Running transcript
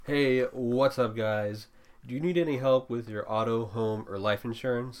Hey, what's up, guys? Do you need any help with your auto, home, or life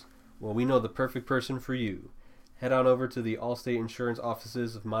insurance? Well, we know the perfect person for you. Head on over to the Allstate Insurance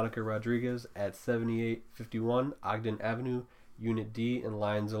offices of Monica Rodriguez at 7851 Ogden Avenue, Unit D in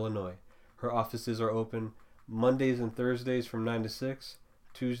Lyons, Illinois. Her offices are open Mondays and Thursdays from 9 to 6,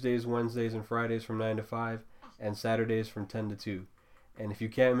 Tuesdays, Wednesdays, and Fridays from 9 to 5, and Saturdays from 10 to 2. And if you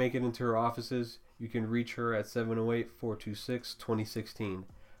can't make it into her offices, you can reach her at 708-426-2016.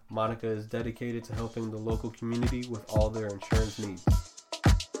 Monica is dedicated to helping the local community with all their insurance needs.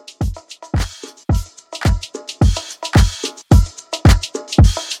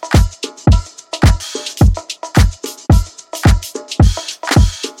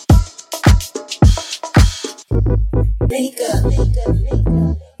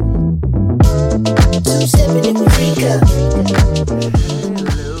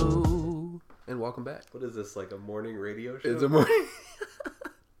 Hello, and welcome back. What is this, like a morning radio show? It's a morning.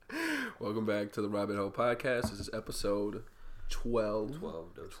 Welcome back to the Rabbit Hole Podcast. This is episode 12.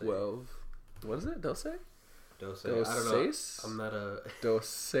 12. What is it? Dose? Dose. Dose. I don't know. I'm not a...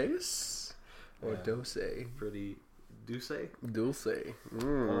 Doses? Or Yeah. dose? Pretty... Dulce? Dulce.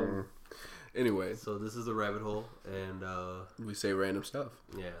 Anyway, So this is the Rabbit Hole, and we say random stuff.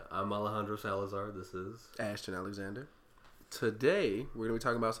 yeah, I'm Alejandro Salazar. This is... Ashton Alexander. Today, we're going to be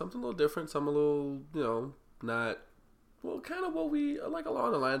talking about something a little different, something a little, not... Well, kind of what we, like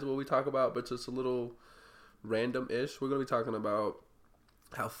along the lines of what we talk about, but just a little random-ish. We're going to be talking about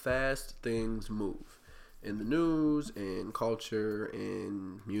how fast things move in the news, in culture,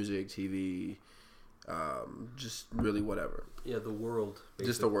 in music, TV, just really whatever. Yeah, the world. Basically.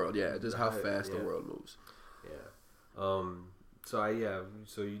 Just the world, yeah. Just how fast yeah. the world moves. Yeah. So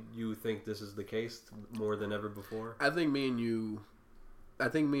you think this is the case more than ever before? I think me and you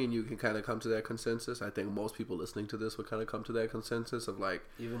can kind of come to that consensus. I think most people listening to this would kind of come to that consensus of like...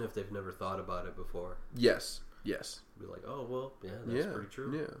 Even if they've never thought about it before. Yes. Be like, oh, well, yeah, that's pretty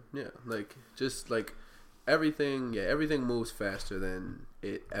true. Yeah. Like, just like everything moves faster than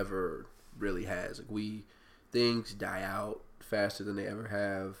it ever really has. Like things die out faster than they ever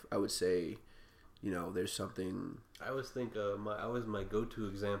have. I would say, there's something... I always think my go-to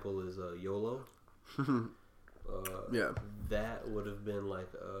example is YOLO. Yeah. That would have been like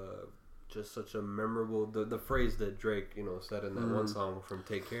just such a memorable... The phrase that Drake, said in that one song from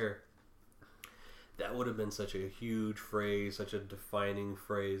Take Care, that would have been such a huge phrase, such a defining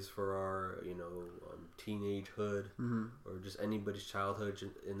phrase for our, teenagehood, or just anybody's childhood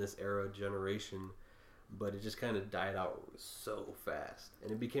in this era, generation. But it just kind of died out so fast.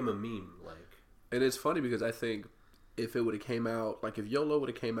 And it became a meme, And it's funny because I think if it would have came out... Like, if YOLO would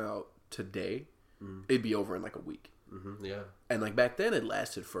have came out today, it'd be over in like a week. Mm-hmm, yeah. And like back then, it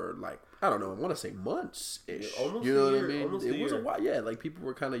lasted for like, I don't know, I want to say months-ish. Yeah, almost you know a year, what I mean? almost It a was year. a while. Yeah, like people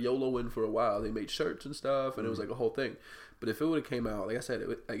were kind of YOLOing for a while. They made shirts and stuff, and it was like a whole thing. But if it would have came out, like I said,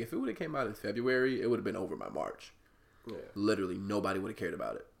 if it would have came out in February, it would have been over by March. Yeah. Literally, nobody would have cared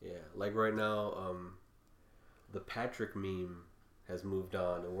about it. Yeah. Like right now, the Patrick meme has moved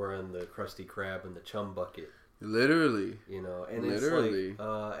on, and we're in the Krusty Krab and the Chum Bucket. Literally. And Literally. it's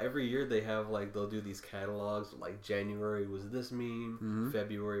like every year they'll do these catalogs, like January was this meme,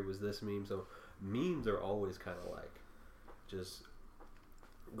 February was this meme. So memes are always kind of like just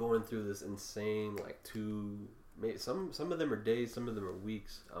going through this insane, like some of them are days, some of them are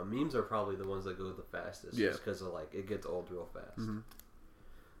weeks. Memes are probably the ones that go the fastest, just because of like it gets old real fast.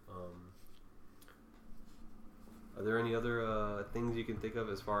 Are there any other things you can think of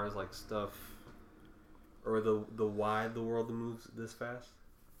as far as like stuff? Or the why the world moves this fast?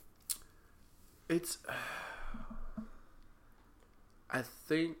 I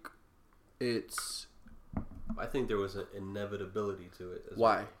think there was an inevitability to it.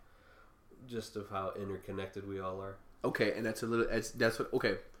 Why? Well, just of how interconnected we all are. Okay, and that's what.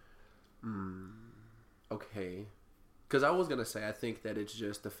 Okay. Okay. Because I was gonna say, I think that it's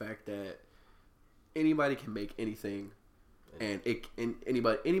just the fact that anybody can make anything, and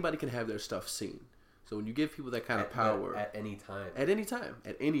anybody can have their stuff seen. So when you give people that kind of power... At any time. At any time.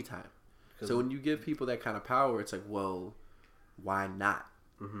 So when you give people that kind of power, it's like, well, why not?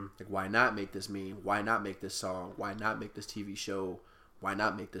 Mm-hmm. Like, why not make this meme? Why not make this song? Why not make this TV show? Why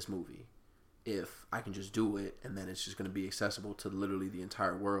not make this movie? If I can just do it, and then it's just going to be accessible to literally the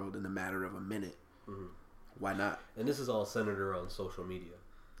entire world in a matter of a minute. Mm-hmm. Why not? And this is all centered around social media.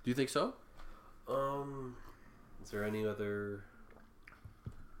 Do you think so? Is there any other...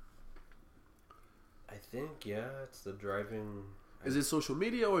 I think, yeah, it's the driving... Is it social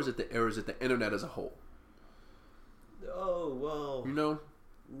media or is it the internet as a whole? Oh, well...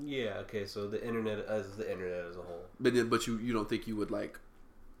 Yeah, okay, so the internet as a whole. But you don't think you would, like,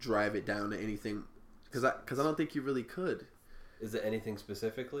 drive it down to anything, because I don't think you really could. Is it anything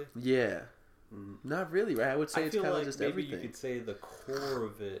specifically? Yeah. Not really, right? I would say it's kind of just maybe everything. You could say the core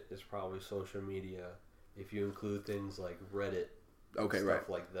of it is probably social media, if you include things like Reddit, stuff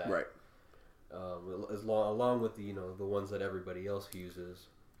like that, right? Along with the the ones that everybody else uses,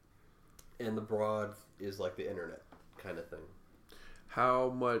 and the broad is like the internet kind of thing. How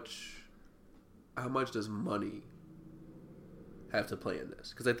much does money have to play in this?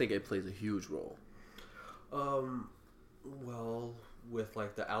 Because I think it plays a huge role. Well, with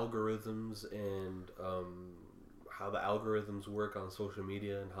like the algorithms and how the algorithms work on social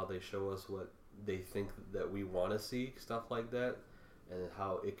media and how they show us what they think that we want to see, stuff like that, and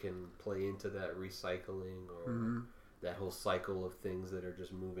how it can play into that recycling or that whole cycle of things that are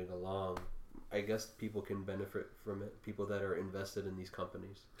just moving along. I guess people can benefit from it, people that are invested in these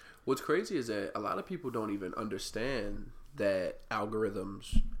companies. What's crazy is that a lot of people don't even understand that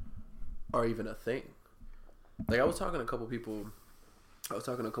algorithms are even a thing. Like, I was talking to a couple people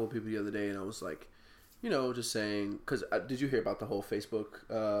the other day, and I was like, just saying, because did you hear about the whole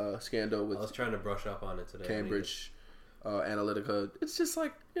Facebook scandal with... I was trying to brush up on it today. Cambridge Analytica. It's just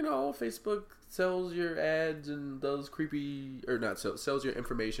like, Facebook sells your ads and does creepy, or not, sells your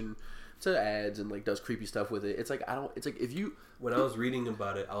information to ads and like does creepy stuff with it. It's like, if you... When I was reading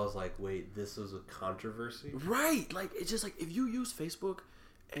about it, I was like, wait, this was a controversy? Right. Like, it's just like, if you use Facebook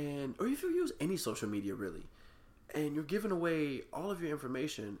or if you use any social media really, and you're giving away all of your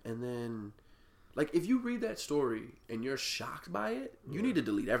information, and then, like, if you read that story and you're shocked by it, you need to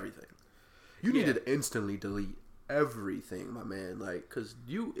delete everything. You need to instantly delete everything, my man. Like, because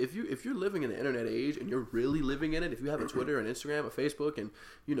if you're living in the internet age and you're really living in it, if you have a Twitter and Instagram, a Facebook, and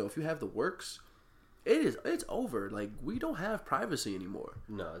if you have the works, it's over. Like, we don't have privacy anymore.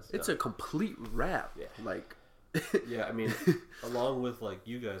 No, it's a complete wrap. Yeah. Like. Yeah, I mean, along with like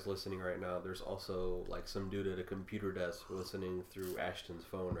you guys listening right now, there's also like some dude at a computer desk listening through Ashton's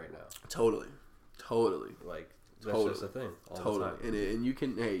phone right now. Totally. Like, that's just a thing all the time. And you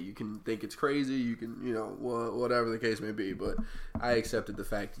can think it's crazy, you can whatever the case may be, but I accepted the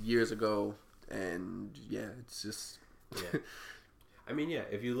fact years ago, and yeah, it's just I mean, yeah,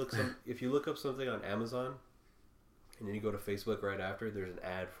 if you look up something on Amazon and then you go to Facebook right after, there's an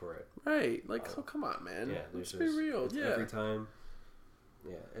ad for it. Right. Like, so come on, man. Yeah, let's be real. Yeah. Every time.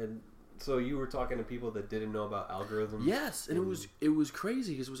 Yeah. And so you were talking to people that didn't know about algorithms? Yes. And it was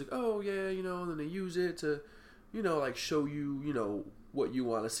crazy because it was like, oh, yeah, and then they use it to, like show you, what you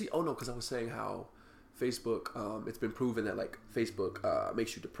want to see. Oh, no, because I was saying how Facebook, it's been proven that, like, Facebook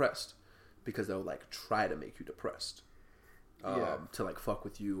makes you depressed because they'll, like, try to make you depressed. To, like, fuck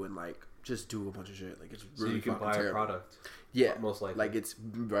with you and, like, just do a bunch of shit. Like, it's really so you can buy terrible. A product. Yeah, most likely. Like, it's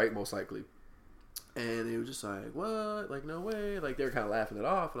right, most likely. And it was just like, what? Like, no way. Like, they were kind of laughing it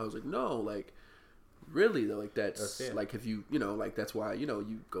off, and I was like, no, like, really though. Like, that's like, if you like, that's why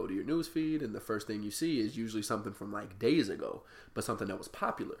you go to your news feed, and the first thing you see is usually something from like days ago, but something that was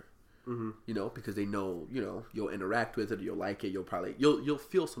popular. Mm-hmm. Because they know you'll interact with it, or you'll like it, you'll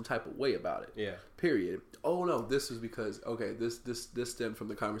feel some type of way about it. Yeah. Period. Oh no, this is because this stemmed from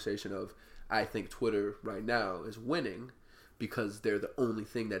the conversation of, I think Twitter right now is winning because they're the only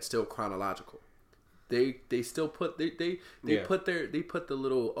thing that's still chronological. They still put they put the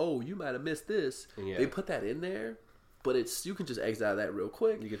little, oh, you might have missed this. Yeah. They put that in there, but you can just exit out of that real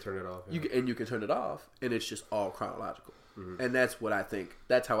quick. You can turn it off. Yeah. You can turn it off, and it's just all chronological. Mm-hmm. And that's what I think.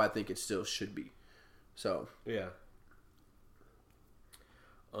 That's how I think it still should be. So yeah.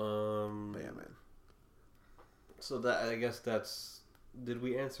 But yeah, man. So that, I guess that's. Did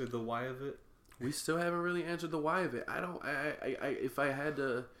we answer the why of it? We still haven't really answered the why of it.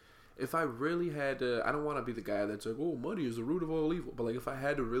 If I really had to, I don't want to be the guy that's like, oh, money is the root of all evil. But like, if I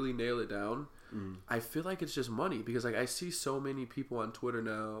had to really nail it down, I feel like it's just money, because like I see so many people on Twitter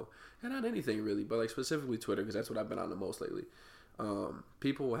now, and not anything really, but like specifically Twitter, because that's what I've been on the most lately.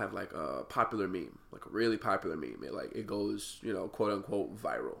 People will have like a popular meme, like a really popular meme. It goes, quote unquote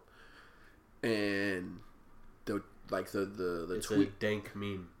viral, and the it's tweet, a dank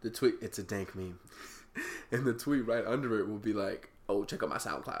meme. The tweet, it's a dank meme, and the tweet right under it will be like, oh, check out my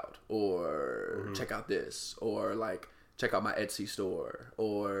SoundCloud, or check out this, or like, check out my Etsy store,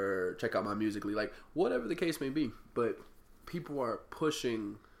 or check out my Musical.ly, like whatever the case may be. But people are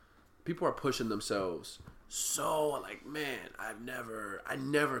pushing themselves. So like, man, I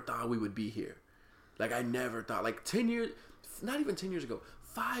never thought we would be here. Like, I never thought, like 10 years, not even 10 years ago,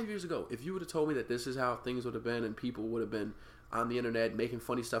 5 years ago, if you would have told me that this is how things would have been, and people would have been on the internet making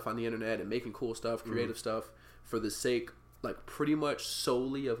funny stuff on the internet and making cool stuff, creative stuff for the sake like pretty much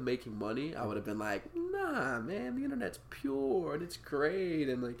solely of making money, I would have been like, nah, man, the internet's pure and it's great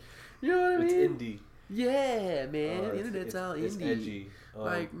and like, you know what I mean? It's indie. Yeah, man, the internet's all it's indie. edgy.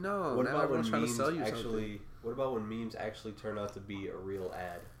 Like, no, what now about when everyone's trying to memes sell you actually? something. What about when memes actually turn out to be a real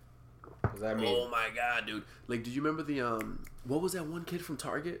ad? Because I mean, Oh my god, dude! Like, did you remember the what was that one kid from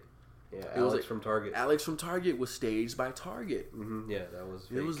Target? yeah, It was Alex like- from Target. Alex from Target was staged by Target. Yeah, that was.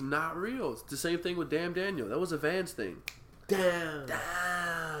 Fake. It was not real. It's the same thing with Damn Daniel. That was a Vans thing. Damn.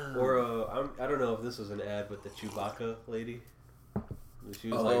 Damn. Or I don't know if this was an ad with the Chewbacca lady. She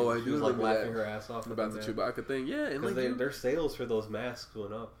was Oh, like, I she do was like remember laughing that. her ass off About the that. Chewbacca thing, yeah, and like, Their sales for those masks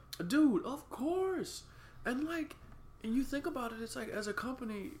went up. dude, of course, and like, and you think about it, it's like as a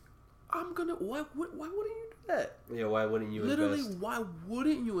company, I'm gonna why wouldn't you do that? Yeah, why wouldn't you Literally, invest? why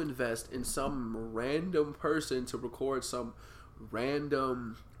wouldn't you invest in some random person to record some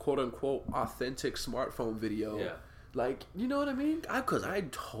random quote unquote authentic smartphone video? Yeah. Like, you know what I mean? Because I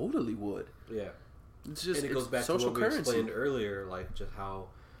totally would. Yeah. It's just And it goes back to social what we currency. explained earlier, like just how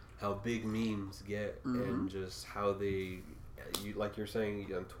big memes get and just how they, you like you're saying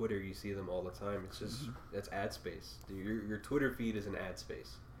on Twitter, you see them all the time. It's just that's ad space. Your Twitter feed is an ad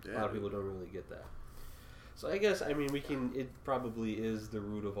space. A lot of people don't really get that. So I guess it probably is the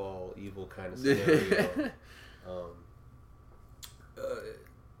root of all evil kind of scenario.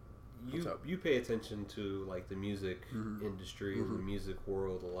 What's up? You pay attention to like the music industry and the music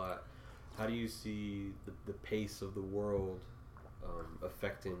world a lot. How do you see the pace of the world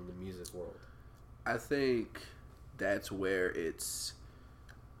affecting the music world? I think that's where it's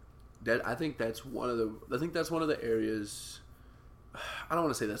that. I think that's one of the areas. I don't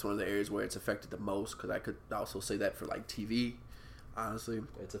want to say that's one of the areas where it's affected the most, because I could also say that for like TV. Honestly,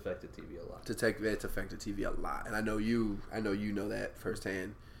 It's affected TV a lot. it's affected TV a lot, and I know you know that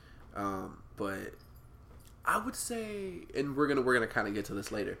firsthand. But I would say, and we're gonna kind of get to this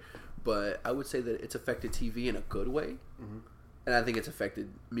later, but I would say that it's affected TV in a good way, and I think it's affected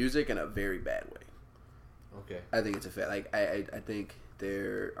music in a very bad way. Okay. I think it's like I think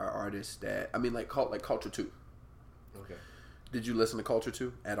there are artists that like Culture 2. Okay. Did you listen to Culture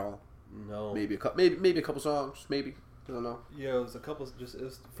 2 at all? No. Maybe a couple songs, maybe. I don't know. Yeah, it was a couple.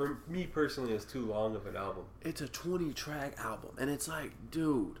 For me personally, it's too long of an album. It's a 20-track album, and it's like,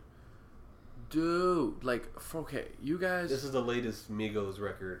 dude, like, okay, you guys. This is the latest Migos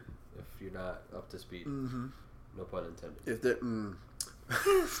record. If you're not up to speed, no pun intended. If that,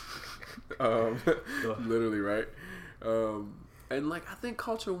 literally right. And like, I think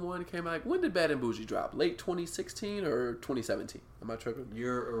Culture 1 came out. Like, when did Bad and Bougie drop? Late 2016 or 2017? Am I tripping?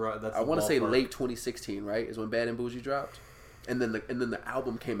 You're right. That's I want to say ballpark. late 2016, right? Is when Bad and Bougie dropped, and then the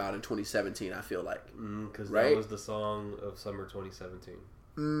album came out in 2017. I feel like, because right? that was the song of summer 2017.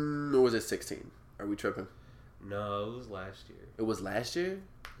 Or was it 16? Are we tripping? No, it was last year. It was last year.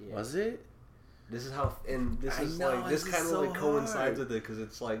 Yeah. Was it? This is how, and this I is know, like this this kind is of so like coincides hard. with it because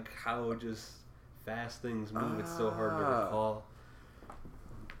it's like how just fast things move. It's so hard to Ah. recall.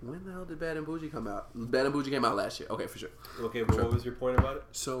 When the hell did Bad and Bougie come out? Bad and Bougie came out last year. Okay, for sure. Okay, but what was your point about it?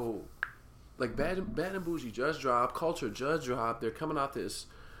 So, like, Bad and Bougie just dropped. Culture just dropped. They're coming off this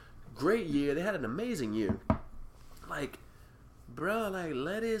great year. They had an amazing year. Like, bro, like,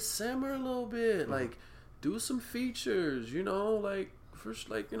 let it simmer a little bit. Like, do some features. You know, like, first,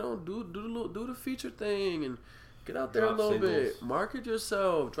 like, you know, do the feature thing and get out there Drop a little singles. bit. Market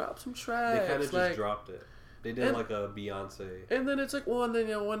yourself. Drop some tracks. They kind of just like, dropped it. They did and- like a Beyonce. And then it's like, well, and then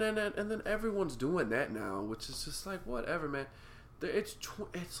and then everyone's doing that now, which is just like whatever, man. It's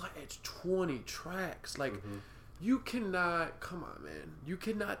 20 tracks. Like, you cannot, come on, man. You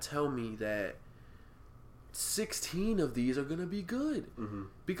cannot tell me that 16 of these are gonna be good.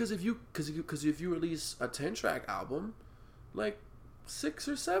 Because if you release a 10-track album, like 6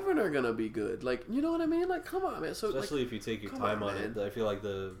 or 7 are gonna be good. Like, you know what I mean? Like, come on, man. So Especially like, if you take your come time on, on it. man. I feel like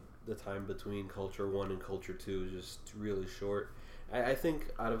the time between Culture 1 and Culture 2 is just really short. I think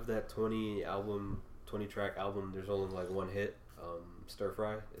out of that 20-track album, there's only like one hit. Stir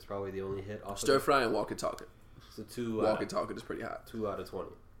Fry is probably the only hit off Stir of it. Fry and Walk and Talking. So Walk and Talking is pretty hot. 2 out of 20.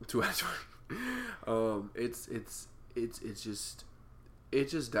 2 out of 20. It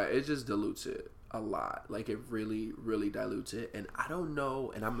just dilutes it a lot. Like, it really, really dilutes it. And I don't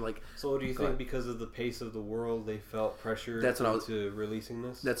know. And I'm like, So do you Go think ahead. because of the pace of the world, they felt pressure That's what I was- into releasing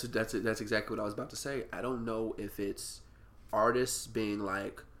this? that's exactly what I was about to say. I don't know if it's artists being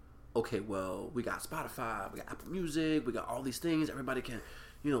like, okay, well, we got Spotify, we got Apple Music, we got all these things. Everybody can,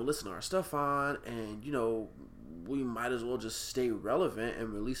 listen to our stuff on, and we might as well just stay relevant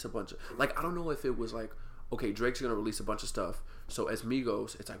and release a bunch of, like, I don't know if it was like okay, Drake's gonna release a bunch of stuff. So as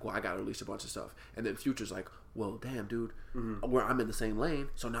Migos, it's like, well, I gotta release a bunch of stuff. And then Future's like, well, damn, dude, where I'm in the same lane,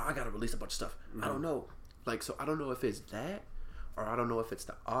 so now I gotta release a bunch of stuff. I don't know. Like, so I don't know if it's that, or I don't know if it's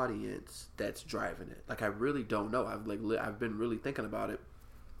the audience that's driving it. Like, I really don't know. I've been really thinking about it,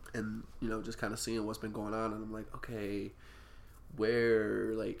 and just kind of seeing what's been going on, and I'm like, okay,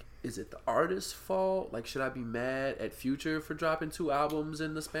 where, like, is it the artist's fault? Like, should I be mad at Future for dropping 2 albums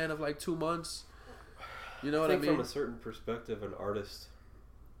in the span of like 2 months? You know what I mean? From a certain perspective, an artist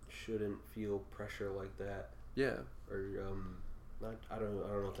shouldn't feel pressure like that. Yeah. Or I don't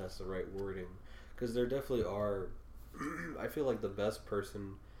know if that's the right wording, because there definitely are. I feel like the best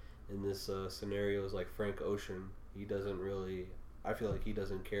person in this scenario is like Frank Ocean. He doesn't really. I feel like he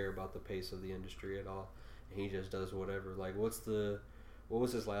doesn't care about the pace of the industry at all, and he just does whatever. Like, what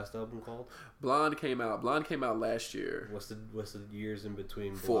was his last album called? Blonde came out last year. What's the years in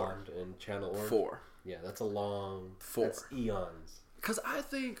between 4. Blonde and Channel Orange? 4. Yeah, that's a long. 4. That's eons. Because I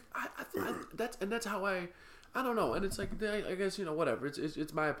think that's how I don't know, and it's like, I guess, whatever.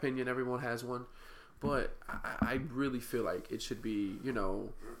 It's my opinion. Everyone has one, but I really feel like it should be,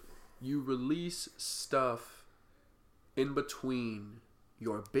 you release stuff in between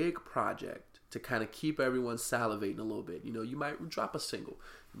your big project to kind of keep everyone salivating a little bit. You might drop a single,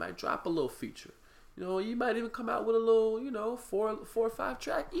 you might drop a little feature, you might even come out with a little, 4 or 5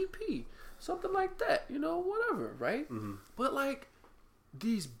 track EP, something like that, whatever, right? Mm-hmm. But like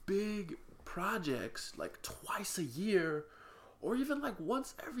these big projects, like twice a year, or even like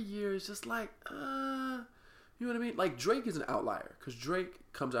once every year, is just like, you know what I mean? Like, Drake is an outlier, because Drake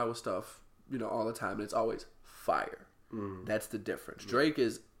comes out with stuff, all the time, and it's always fire. That's the difference. Drake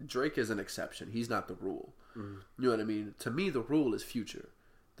is an exception. He's not the rule. You know what I mean? To me, the rule is Future.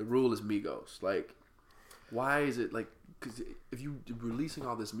 The rule is Migos. Like, why is it like? Because if you releasing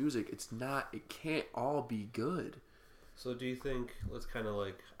all this music, it can't all be good. So do you think, let's kind of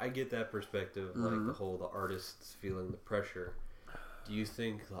like, I get that perspective, like the artists feeling the pressure. Do you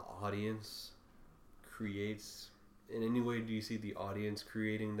think the audience creates, in any way, do you see the audience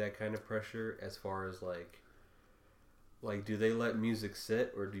creating that kind of pressure, as far as like do they let music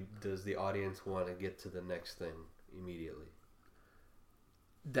sit, or does the audience want to get to the next thing immediately?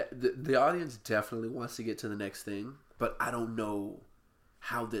 The audience definitely wants to get to the next thing, but I don't know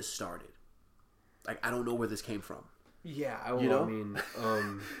how this started. Like, I don't know where this came from. Yeah, I mean,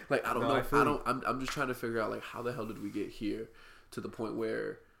 like, I don't know. I'm just trying to figure out, like, how the hell did we get here to the point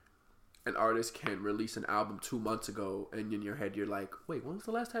where an artist can release an album 2 months ago, and in your head you're like, wait, when was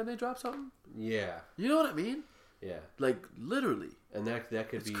the last time they dropped something? Yeah. You know what I mean? Yeah. Like, literally. And that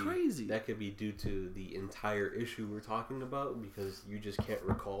could be crazy. That could be due to the entire issue we're talking about, because you just can't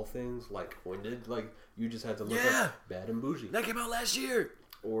recall things. Like, when did, like, you just had to look up Bad and Bougie. That came out last year.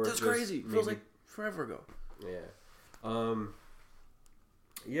 Or that's crazy. Feels like forever ago. Yeah.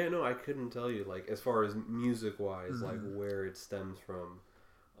 Yeah, no, I couldn't tell you, like, as far as music-wise, like, where it stems from.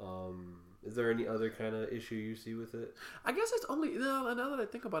 Is there any other kind of issue you see with it? I guess it's only, now that I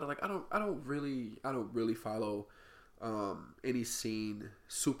think about it, like, I don't really follow any scene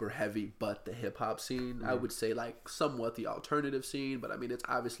super heavy but the hip hop scene. I would say, like, somewhat the alternative scene, but I mean, it's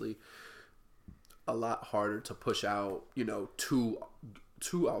obviously a lot harder to push out, two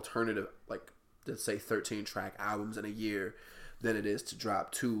alternative, like, let's say 13 track albums in a year than it is to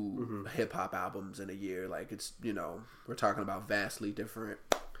drop 2 hip hop albums in a year. Like, it's, we're talking about vastly different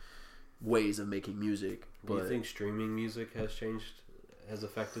ways of making music. Do you think streaming music has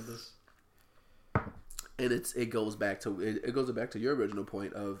affected this? And it goes back to your original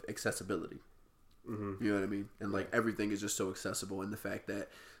point of accessibility. You know what I mean? And like, everything is just so accessible, and the fact that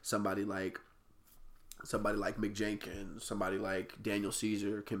somebody like Mick Jenkins, somebody like Daniel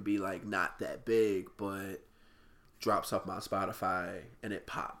Caesar can be like not that big, but drop something on Spotify and it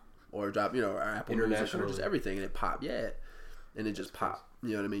pop, or drop, or Apple Music, or just everything, and it pop, and it just pop.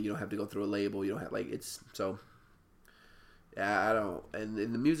 You know what I mean? You don't have to go through a label. You don't have, like, it's so. Yeah, I don't. And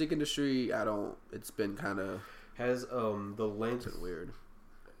in the music industry, I don't. It's been kind of. Has the length weird.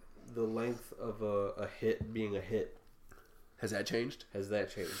 The length of a hit being a hit. Has that changed? Has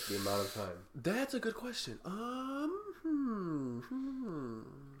that changed? The amount of time? That's a good question. I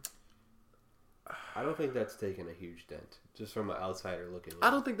don't think that's taken a huge dent, just from an outsider looking.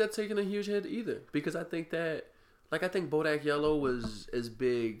 I don't think that's taken a huge hit either, because I think that, like, I think Bodak Yellow was as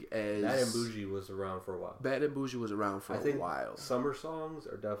big as Bad and Bougie was around for a while. Bad and Bougie was around for a while. Summer songs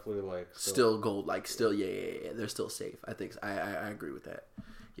are definitely like still gold, like still yeah, they're still safe. I think I agree with that.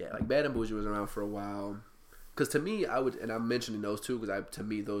 Yeah, like Bad and Bougie was around for a while. Because to me, and I'm mentioning those two because to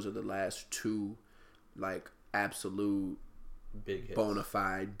me those are the last 2, like, absolute big hits, bona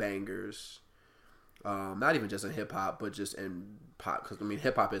fide bangers. Not even just in hip hop, but just in pop. Because I mean,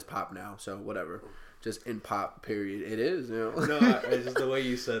 hip hop is pop now, so whatever. Just in pop, period. It is, you know. No, it's just the way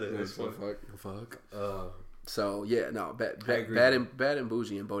you said it. It's fuck. Uh, So yeah, no, bad and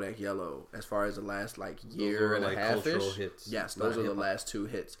Bougie and Bodak Yellow. As far as the last like year and a half ish, yes, those are the last two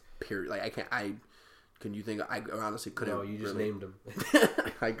hits. Period. Like can you think? I honestly couldn't. No, you just named them.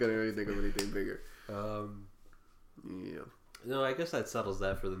 I couldn't really think of anything bigger. Yeah. No, I guess that settles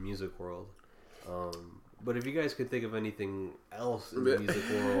that for the music world. But if you guys could think of anything else in the music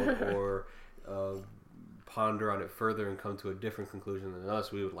world, or ponder on it further and come to a different conclusion than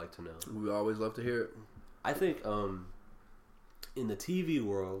us, we would like to know. We always love to hear it. I think in the TV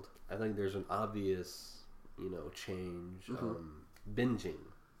world, I think there's an obvious, change. Binging.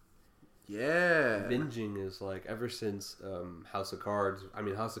 Yeah. Binging is like ever since House of Cards. I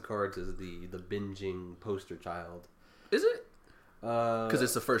mean, House of Cards is the binging poster child. Is it? Because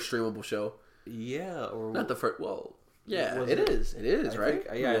it's the first streamable show. Yeah, or not the first. Well, yeah, it is. It is, right?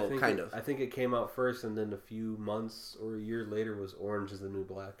 I think kind of. I think it came out first, and then a few months or a year later was Orange Is the New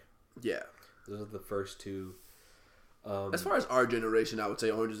Black. Yeah. Those are the first two. As far as our generation, I would say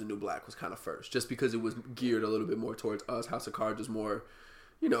Orange Is the New Black was kind of first, just because it was geared a little bit more towards us. House of Cards was more,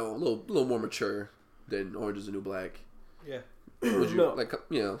 a little more mature than Orange Is the New Black. Yeah. Would you no.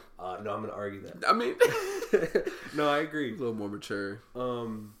 No, I'm gonna argue that. I mean, no, I agree. A little more mature.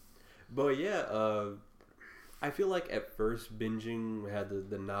 But yeah, I feel like at first binging had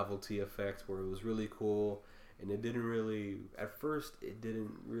the novelty effect where it was really cool. And it didn't really,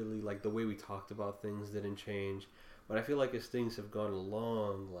 like the way we talked about things didn't change. But I feel like as things have gone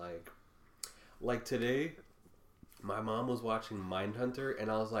along, like today, my mom was watching Mindhunter,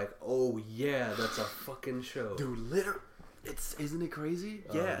 and I was like, oh yeah, that's a fucking show. Dude, literally, isn't it crazy?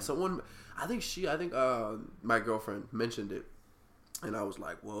 Yeah, I think my girlfriend mentioned it, and I was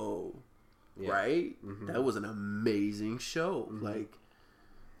like, whoa, yeah. Right? Mm-hmm. That was an amazing show. Mm-hmm. Like,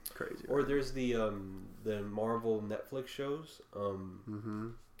 crazy. Or there's the Marvel Netflix shows.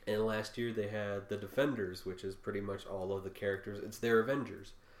 And last year they had The Defenders, which is pretty much all of the characters. It's their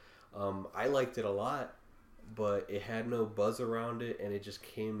Avengers. I liked it a lot, but it had no buzz around it, and it just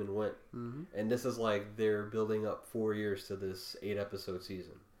came and went. Mm-hmm. And this is like they're building up 4 years to this 8-episode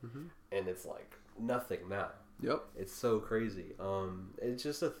season, and it's like nothing now. Yep, it's so crazy. It's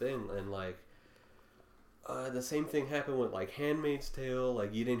just a thing, and like. The same thing happened with like Handmaid's Tale.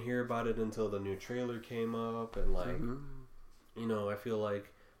 Like you didn't hear about it until the new trailer came up, and like, I feel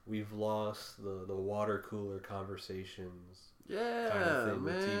like we've lost the water cooler conversations. Yeah, kind of thing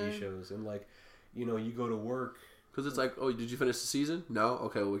man. With TV shows, and like, you go to work because it's like, oh, did you finish the season? No,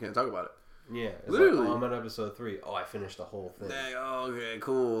 okay, well we can't talk about it. Yeah, it's literally. Like, I'm on episode 3. Oh, I finished the whole thing. Dang, okay,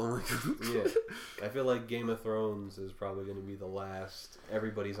 cool. Yeah, I feel like Game of Thrones is probably going to be the last.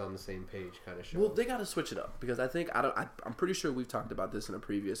 Everybody's on the same page kind of show. Well, they got to switch it up because I think I'm pretty sure we've talked about this in a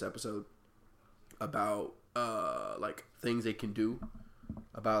previous episode about like things they can do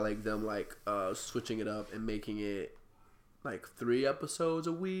about like them like switching it up and making it like 3 episodes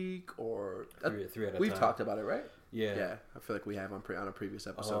a week or 3 at a time. We've talked about it, right? Yeah, I feel like we have on a previous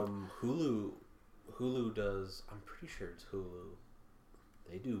episode. Hulu does. I'm pretty sure it's Hulu.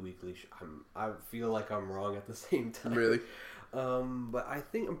 They do weekly. I feel like I'm wrong at the same time. Really? But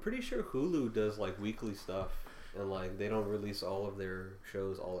I'm pretty sure Hulu does like weekly stuff, and like they don't release all of their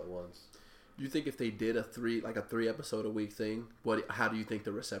shows all at once. Do you think if they did a 3 episode a week thing, how do you think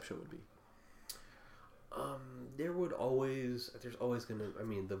the reception would be? There's always gonna. I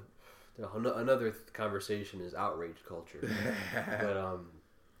mean, another conversation is outrage culture, but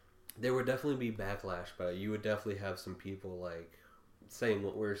there would definitely be backlash. But you would definitely have some people like saying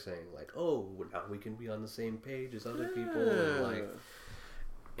what we're saying, like, "Oh, now we can be on the same page as other people,"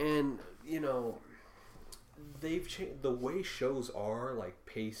 and they've changed the way shows are, like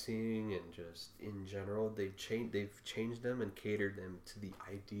pacing and just in general. They've changed them and catered them to the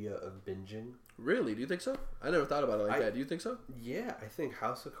idea of binging. Really? Do you think so? I never thought about it like that. Do you think so? Yeah, I think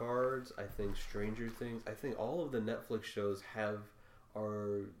House of Cards. I think Stranger Things. I think all of the Netflix shows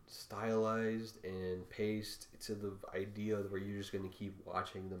are stylized and paced to the idea where you're just going to keep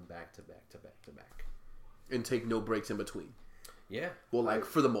watching them back to back to back to back, and take no breaks in between. Yeah. Well, like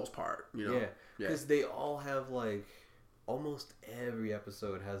for the most part, Yeah, because they all have like almost every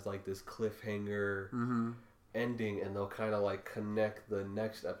episode has like this cliffhanger ending, and they'll kind of like connect the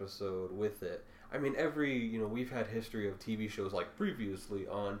next episode with it. I mean, we've had history of TV shows like previously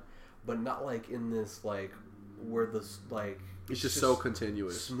on, but not like in this like where this like it's just so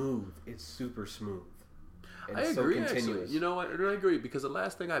continuous, smooth. It's super smooth. and I it's agree. so continuous. Actually. You know what? I agree because the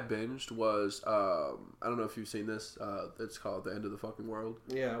last thing I binged was I don't know if you've seen this. It's called The End of the Fucking World.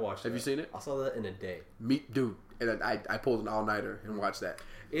 Yeah, I watched. Have you seen it? I saw that in a day. Me, dude. And I pulled an all nighter and watched that.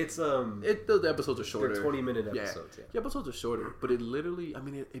 It's the episodes are shorter. They're 20-minute episodes. Yeah. The episodes are shorter, but it literally, I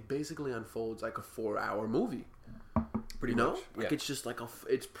mean, it basically unfolds like a 4-hour movie. Pretty much. Yeah. Like it's just like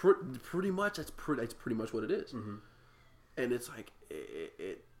it's pretty much that's pretty much what it is. Mm-hmm. And it's like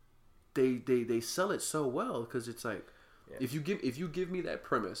they sell it so well because it's like if you give me that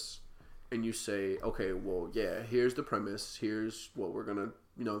premise and you say, okay, well, yeah, here's the premise, here's what we're gonna,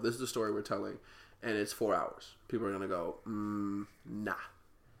 this is the story we're telling, and it's 4 hours, people are gonna go, nah.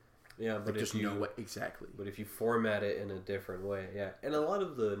 Yeah, but just know what exactly. But if you format it in a different way, yeah. And a lot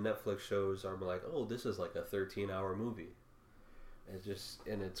of the Netflix shows are like, oh, this is like a 13-hour movie.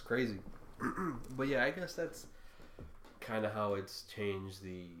 It's crazy. But yeah, I guess that's kind of how it's changed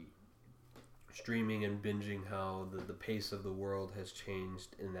the streaming and binging, how the pace of the world has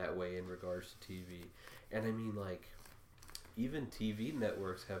changed in that way in regards to TV. And I mean, like, even TV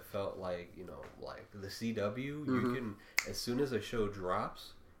networks have felt like, like the CW, you can, as soon as a show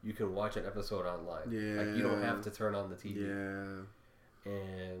drops, you can watch an episode online. Yeah. Like, you don't have to turn on the TV. Yeah.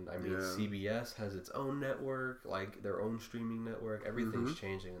 And, I mean, CBS has its own network, like, their own streaming network. Everything's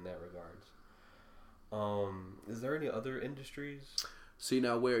changing in that regards. Is there any other industries? See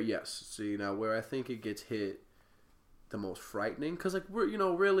now where I think it gets hit the most frightening, because like we're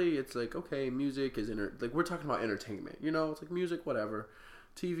really it's like, okay, music is like we're talking about entertainment, it's like music, whatever,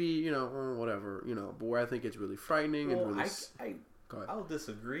 TV, whatever, but where I think it's really frightening and really I'll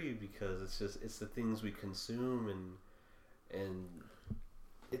disagree, because it's the things we consume, and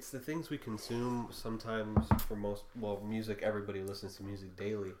it's the things we consume sometimes. For music, everybody listens to music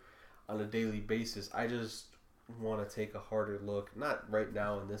daily, on a daily basis. I just want to take a harder look, not right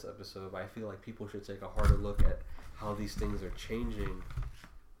now in this episode, but I feel like people should take a harder look at how these things are changing,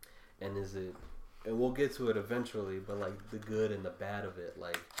 and we'll get to it eventually, but like the good and the bad of it.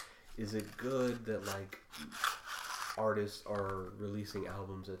 Like, is it good that like artists are releasing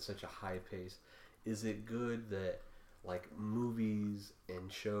albums at such a high pace? Is it good that like movies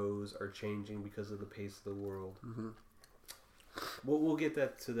and shows are changing because of the pace of the world? We'll get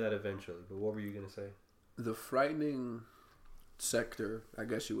to that eventually, but what were you going to say? The frightening sector, I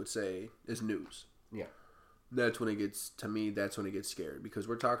guess you would say, is news. Yeah. That's when it gets scary, because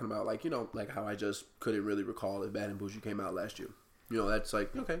we're talking about like, like how I just couldn't really recall if Bad and Bougie came out last year. That's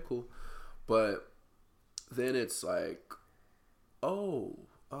like, okay, cool. But then it's like,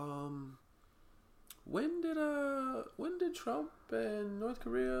 when did Trump and North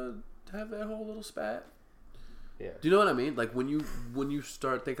Korea have that whole little spat? Yeah. Do you know what I mean? Like when you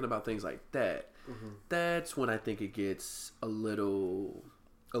start thinking about things like that, that's when I think it gets a little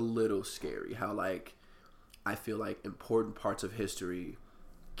scary. How like I feel like important parts of history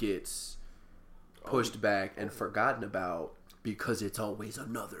gets pushed back and forgotten about, because it's always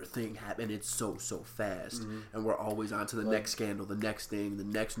another thing happening. It's so fast, and we're always on to the next scandal, the next thing, the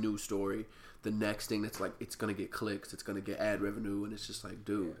next news story, the next thing that's like, it's gonna get clicks, it's gonna get ad revenue, and it's just like,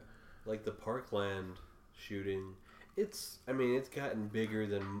 dude. Yeah. Like the Parkland shooting, it's gotten bigger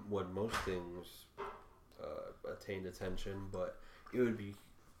than what most things attained attention, but it would be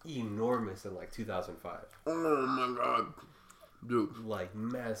enormous in like 2005. Oh my god, dude! Like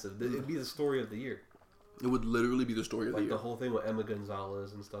massive. It'd be the story of the year. It would literally be the story of the year. Like the whole thing with Emma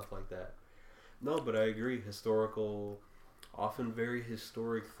Gonzalez and stuff like that. No, but I agree. Often very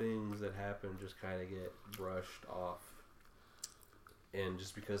historic things that happen just kind of get brushed off, and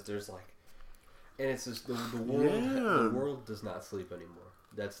just because there's like, and it's just the world. Yeah. The world does not sleep anymore.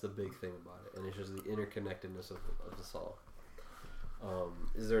 That's the big thing about it, and it's just the interconnectedness of us all.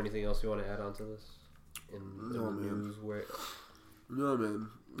 Is there anything else you want to add on to this in the news? No, man.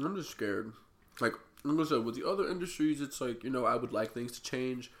 I'm just scared. Like I said, with the other industries, it's like, I would like things to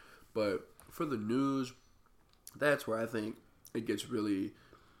change, but for the news, that's where I think it gets really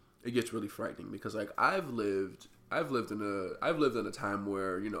frightening, because like I've lived in a time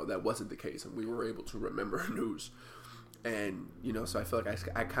where that wasn't the case, and we were able to remember news, and so I feel like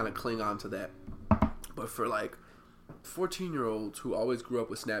I kind of cling on to that. But for like 14-year-olds who always grew up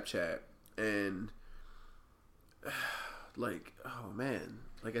with Snapchat, and like, oh man,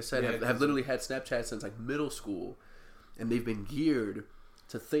 like I said, have literally had Snapchat since like middle school, and they've been geared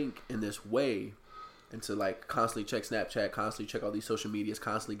to think in this way, and to like constantly check Snapchat, constantly check all these social medias,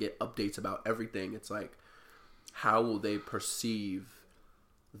 constantly get updates about everything. It's like, how will they perceive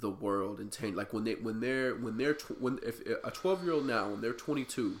the world and change? Like if a 12-year-old now, when they're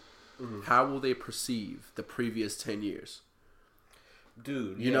 22, how will they perceive the previous 10 years?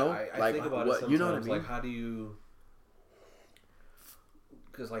 Dude, you know, I like think about what it sometimes. you know what I mean? Like, how do you?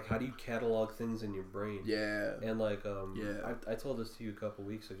 Because like, how do you catalog things in your brain? Yeah, And like, yeah. I told this to you a couple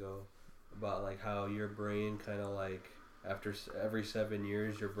weeks ago about like how your brain kind of like after every 7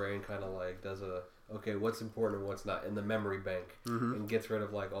 years, your brain kind of like does a okay, what's important and what's not in the memory bank, and gets rid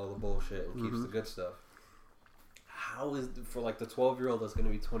of like all the bullshit and keeps the good stuff. How is for like the 12-year-old that's going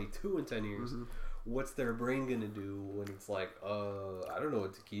to be 22 in 10 years? What's their brain going to do when it's like, I don't know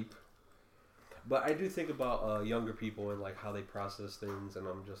what to keep. But I do think about younger people and like how they process things, and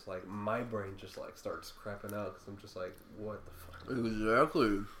I'm just like, my brain just like starts crapping out because I'm just like, what the fuck?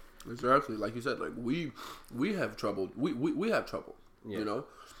 Exactly. Like you said, like we have trouble. We have trouble. Yeah. You know.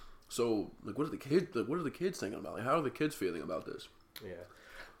 So like, what are the kids? Like, what are the kids thinking about? Like, how are the kids feeling about this? Yeah.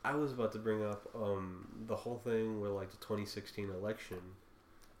 I was about to bring up the whole thing with like the 2016 election,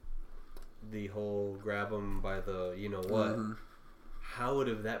 the whole grab them by the you know what. How would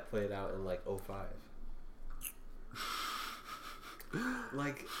have that played out in like 05?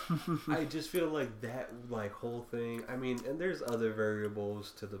 Like, I just feel like that like whole thing. I mean, and there's other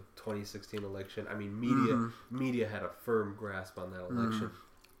variables to the 2016 election. I mean, media had a firm grasp on that election.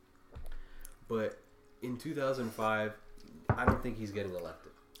 But in 2005, I don't think he's getting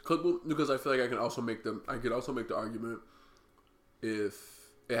elected. Because I feel like I could also make the argument, if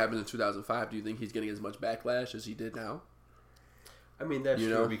it happened in 2005, do you think he's getting as much backlash as he did now? I mean, that's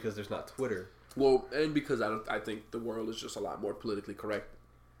true because there's not Twitter. Well, and because I think the world is just a lot more politically correct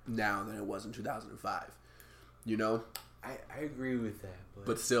now than it was in 2005. You know? I agree with that.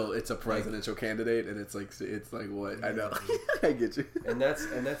 But still, it's a presidential candidate, and it's like what? Yeah, I know. I get you. And that's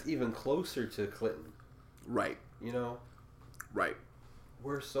even closer to Clinton. Right. You know? Right.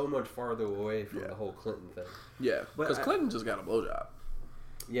 We're so much farther away from the whole Clinton thing. Yeah, because Clinton just got a blowjob.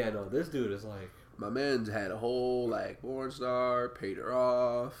 Yeah, no, this dude is like... My man's had a whole, like, porn star, paid her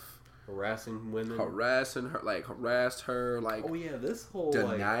off. Harassing women. Harassing her, like, harassed her, like... Oh, yeah, this whole,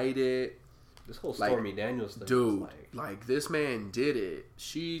 denied it. This whole Stormy Daniels thing. Dude, like, this man did it.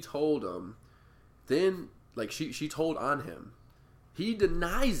 She told him. Then, like, she told on him. He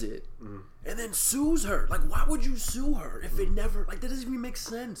denies it. And then sues her. Like, why would you sue her if it never... Like, that doesn't even make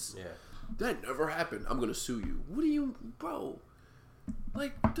sense. Yeah. That never happened. I'm gonna sue you. What do you... Bro...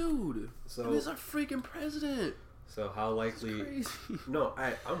 Like, dude, so he's our freaking president. So how likely? Crazy. No,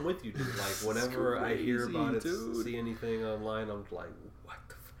 I'm with you, dude. Like, whenever I hear about it, see anything online, I'm like, what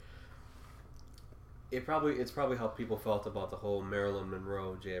the? It's probably how people felt about the whole Marilyn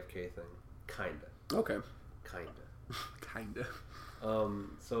Monroe JFK thing. Kinda. Okay. Kinda.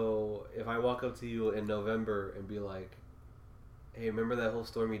 So if I walk up to you in November and be like, hey, remember that whole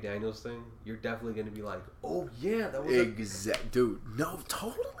Stormy Daniels thing? You're definitely going to be like, oh, yeah, that was dude, no,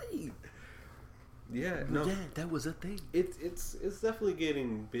 totally. Yeah, no. Yeah, that was a thing. It's definitely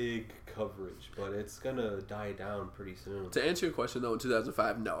getting big coverage, but it's going to die down pretty soon. To answer your question, though, in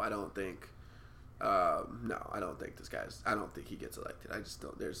 2005, no, I don't think... no, I don't think I don't think he gets elected. I just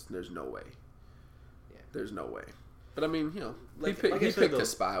don't... There's no way. Yeah. There's no way. But I mean, you know, he picked his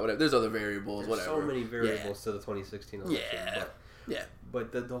spot, whatever. There's other variables, there's whatever. so many variables to the 2016 election.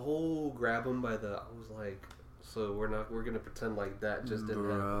 But the whole grab him by the... I was like, so we're going to pretend like that just didn't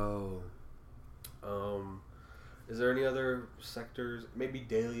happen. Is there any other sectors, maybe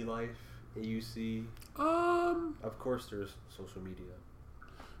daily life that you see? Of course there's social media.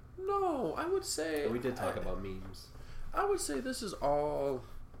 No, I would say... And we did talk about memes. I would say this is all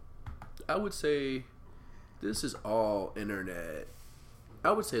internet.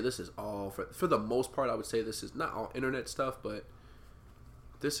 I would say this is all, for the most part, I would say this is not all internet stuff, but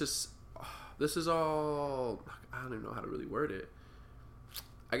this is all, I don't even know how to really word it.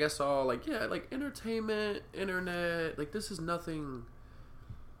 I guess all, like, yeah, like entertainment, internet, like this is nothing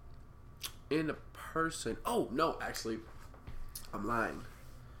in a person. Oh, no, actually, I'm lying.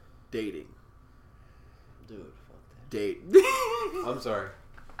 Dating. Dude, fuck that. Date. I'm sorry.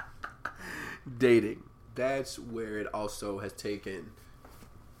 Dating. That's where it also has taken.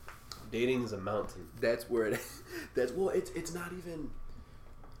 Dating is a mountain. That's where it. It's not even.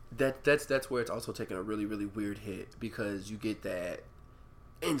 That's where it's also taken a really, really weird hit, because you get that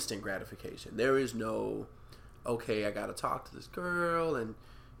instant gratification. There is no, okay, I gotta talk to this girl, and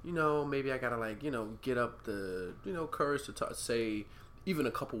maybe I gotta, like, get up the courage to say even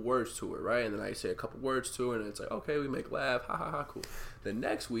a couple words to her, right? And then I say a couple words to her, and it's like, okay, we make laugh, ha ha ha, cool. The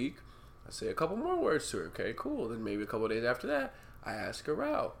next week, I say a couple more words to her, okay, cool. Then maybe a couple of days after that, I ask her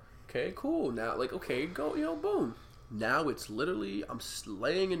out, okay, cool. Now, like, okay, go, boom. Now it's literally, I'm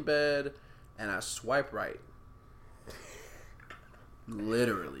laying in bed, and I swipe right.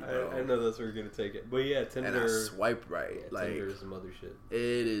 Literally, bro. I know that's where you're gonna take it, but yeah, Tinder. And I swipe right. Yeah, like Tinder is some other shit.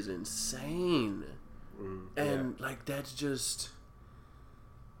 It is insane, and yeah. like that's just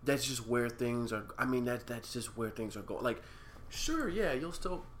where things are. I mean, that's just where things are going. Like, sure, yeah, you'll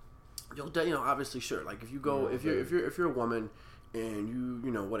obviously, sure. Like, if you go, if you're a woman and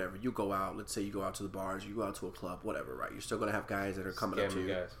you know, whatever, you go out. Let's say you go out to the bars, you go out to a club, whatever, right? You're still gonna have guys that are coming up to you.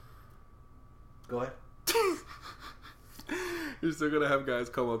 Guys. Go ahead. You're still gonna have guys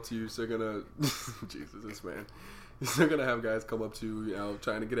come up to you. Still gonna, Jesus, this man. You're still gonna have guys come up to you, you know,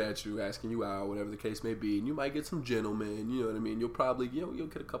 trying to get at you, asking you out, whatever the case may be. And you might get some gentlemen, you know what I mean. You'll probably, you'll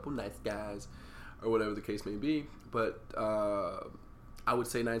get a couple nice guys, or whatever the case may be. But I would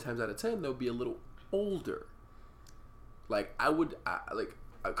say 9 times out of 10 they'll be a little older. Like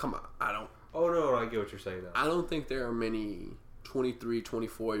come on, I don't. Oh no, I get what you're saying now. I don't think there are many 23,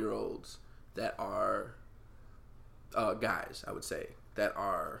 24-year-olds that are guys, I would say, that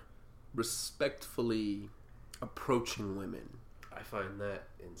are respectfully approaching women. I find that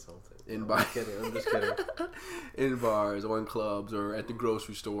insulting. I'm just kidding. In bars or in clubs or at the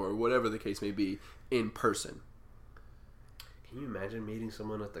grocery store or whatever the case may be, in person. Can you imagine meeting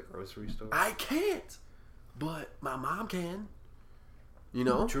someone at the grocery store? I can't, but my mom can. You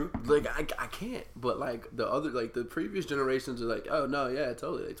know, true. Like I can't, but like the previous generations are like, oh no, yeah,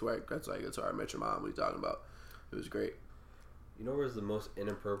 totally. That's where I met your mom. What are you talking about? It was great. You know where's the most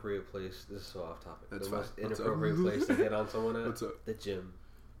inappropriate place? This is so off topic. That's the fine. most inappropriate place to hit on someone at? What's up? The gym.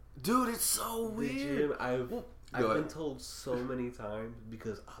 Dude, it's so weird. The gym. I've been told so many times,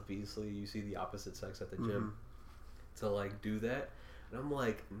 because obviously you see the opposite sex at the gym, to like do that, and I'm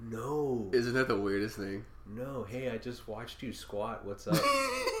like, no. Isn't that the weirdest thing? No. Hey, I just watched you squat. What's up?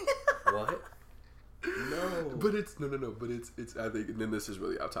 What? No. But it's no. But it's. I think. And then this is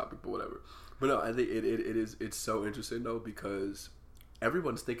really off topic, but whatever. But no, I think it is. It's so interesting though, because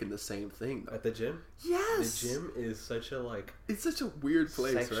everyone's thinking the same thing though. At the gym. Yes. The gym is such a like. It's such a weird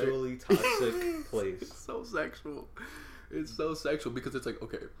place, sexually right? toxic place. It's so sexual. It's so sexual because it's like,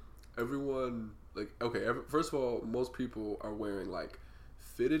 okay, everyone first of all, most people are wearing like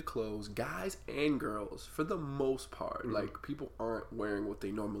fitted clothes, guys and girls, for the most part. Like, people aren't wearing what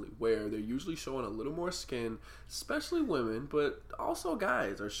they normally wear. They're usually showing a little more skin, especially women, but also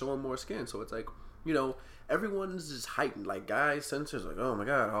guys are showing more skin. So it's like, you know, everyone's just heightened. Like, guys' sensors, like, oh my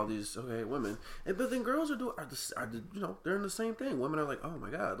god, all these women, but then girls are you know, they're in the same thing. Women are like, oh my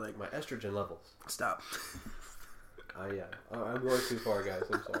god, like my estrogen levels. Stop. Yeah, I'm going too far, guys.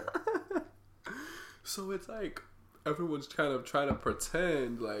 I'm sorry. So it's like, everyone's kind of trying to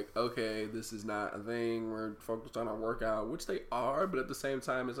pretend like, okay, this is not a thing. We're focused on our workout, which they are, but at the same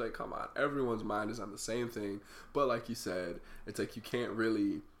time, it's like, come on, everyone's mind is on the same thing. But like you said, it's like you can't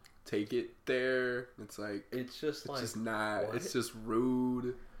really take it there. It's like it's just not. What? It's just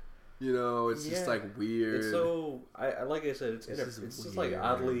rude. You know, it's just like weird. It's so like I said, it's just like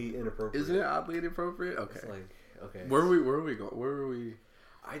oddly inappropriate. Isn't it oddly inappropriate? Okay. It's like, okay. Where were we going? Where were we?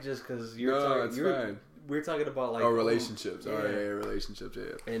 Because fine. We're talking about like relationships. Yeah. Relationships.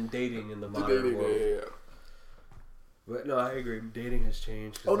 Yeah. And dating in the modern world. Yeah. But no, I agree. Dating has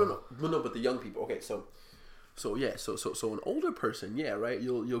changed. Oh no. But the young people. Okay, so yeah. So an older person, yeah, right.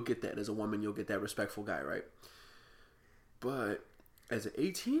 You'll get that as a woman. You'll get that respectful guy, right? But as an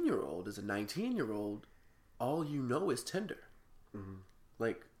 18-year-old, as a 19-year-old, all you know is Tinder. Mm-hmm.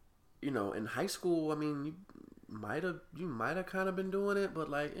 Like, you know, in high school, I mean, you might have kind of been doing it, but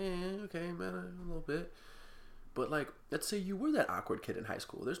like, okay, man, a little bit. But like, let's say you were that awkward kid in high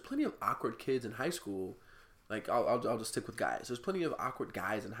school. There's plenty of awkward kids in high school. Like, I'll just stick with guys. There's plenty of awkward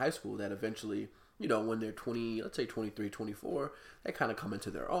guys in high school that eventually, you know, when they're 20, let's say 23, 24, they kind of come into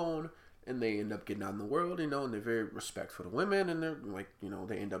their own, and they end up getting out in the world, you know, and they're very respectful to women, and they're like, you know,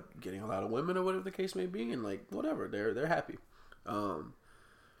 they end up getting a lot of women or whatever the case may be, and like, whatever, they're happy,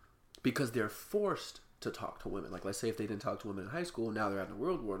 because they're forced to talk to women. Like, let's say if they didn't talk to women in high school, now they're out in the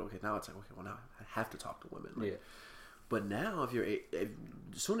real world. Okay, now it's like, okay, well, now I have to talk to women. Like, yeah. But now,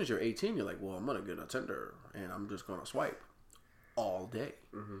 as soon as you're 18, you're like, well, I'm gonna get a Tinder and I'm just gonna swipe all day.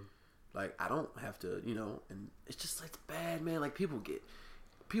 Mm-hmm. Like, I don't have to, you know. And it's just, it's bad, man. Like, people get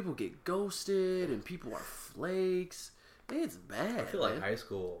ghosted and people are flakes. It's bad. I feel like high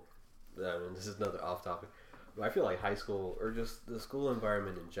school. I mean, this is another off topic. But I feel like high school, or just the school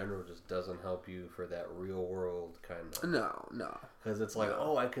environment in general, just doesn't help you for that real world kind of. No. Because it's like,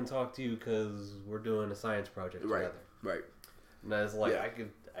 oh, I can talk to you because we're doing a science project together. Right. And it's like,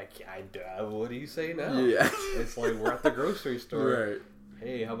 yeah. what do you say now? Yeah. It's like, we're at the grocery store. Right.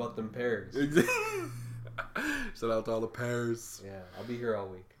 Hey, how about them pears? Shout out to all the pears. Yeah, I'll be here all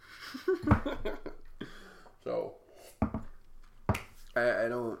week. So, I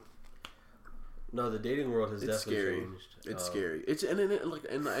don't. No, the dating world has It's definitely scary. changed. It's scary. It's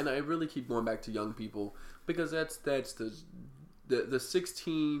and I really keep going back to young people because that's the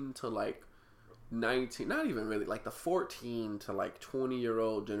 16 to like 19, not even really, like the 14 to like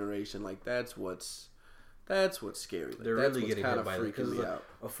 20-year-old generation. Like that's what's scary. Like, They're that's really getting hit by that freaking because me out.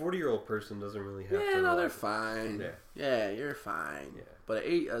 a 40-year-old person doesn't really have Yeah, to. no, they're fine. Yeah. Yeah, you're fine. Yeah. But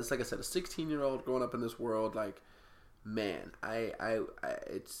it's like I said, a 16-year-old growing up in this world, like, man, I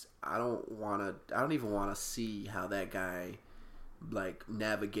don't even want to see how that guy like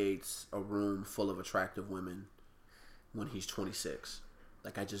navigates a room full of attractive women when he's 26.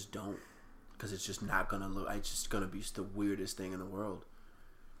 Like, I just don't, because it's just not gonna look. It's just gonna be the weirdest thing in the world.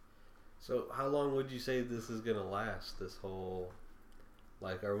 So, how long would you say this is gonna last? This whole,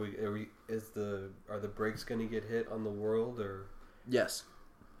 like, are the brakes gonna get hit on the world, or Yes.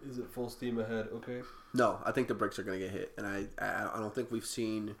 is it full steam ahead? Okay. No, I think the brakes are gonna get hit, and I don't think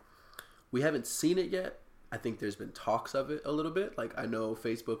we haven't seen it yet. I think there's been talks of it a little bit. Like, I know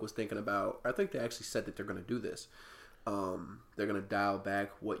Facebook was thinking about. I think they actually said that they're gonna do this. They're gonna dial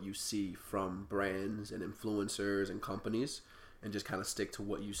back what you see from brands and influencers and companies, and just kind of stick to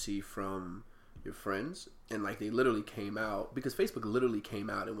what you see from your friends. And like, they literally came out, because Facebook literally came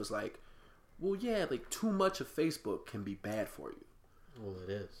out and was like, well, yeah, like, too much of Facebook can be bad for you. Well, it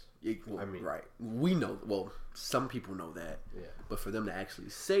is. I mean, right. We know. Well, some people know that. Yeah. But for them to actually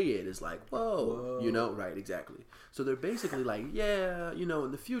say it is like, whoa. You know, right? Exactly. So they're basically like, yeah,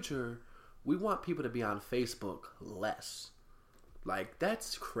 in the future, we want people to be on Facebook less. Like,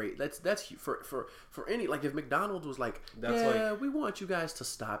 that's crazy. That's for any, like, if McDonald's was like, we want you guys to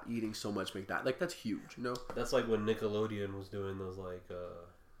stop eating so much McDonald's. Like, that's huge. That's like when Nickelodeon was doing those, like,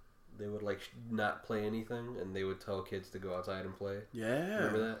 they would like not play anything, and they would tell kids to go outside and play. Yeah.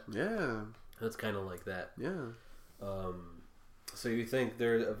 Remember that? Yeah. That's kind of like that. Yeah. So you think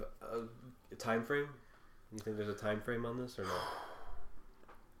there's a time frame? You think there's a time frame on this or no?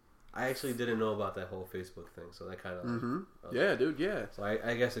 I actually didn't know about that whole Facebook thing, so that kind of yeah, dude. Yeah. So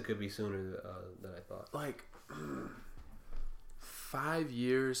I guess it could be sooner than I thought. Like, 5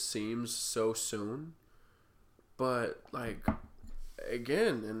 years seems so soon, but like,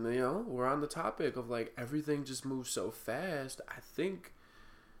 again, and we're on the topic of like, everything just moves so fast.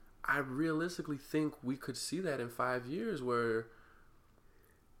 I realistically think we could see that in 5 years, where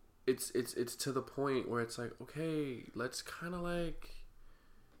it's to the point where it's like, okay, let's kind of like,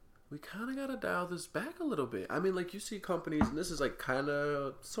 we kind of gotta dial this back a little bit. I mean, like, you see companies, and this is like kind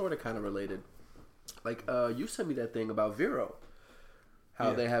of related. Like, you sent me that thing about Vero,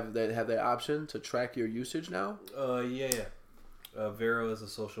 how they have that option to track your usage now. Yeah. Vero is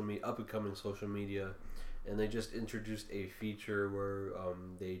a up and coming social media, and they just introduced a feature where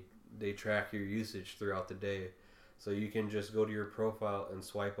they track your usage throughout the day. So you can just go to your profile and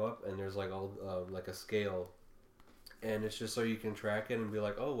swipe up, and there's like all like a scale, and it's just so you can track it and be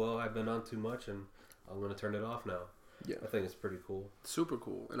like, oh well, I've been on too much, and I'm gonna turn it off now. Yeah, I think it's pretty cool. Super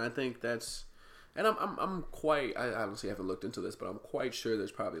cool, and I think that's. And I'm quite. I honestly haven't looked into this, but I'm quite sure there's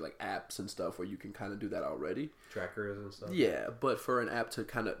probably like apps and stuff where you can kind of do that already. Trackers and stuff. Yeah, but for an app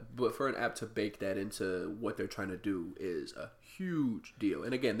to bake that into what they're trying to do is a huge deal.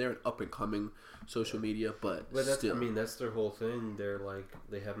 And again, they're an up and coming social media, but that's, still, I mean, that's their whole thing. They're like,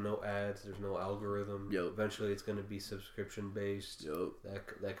 they have no ads. There's no algorithm. Yep. Eventually, it's going to be subscription based. Yep.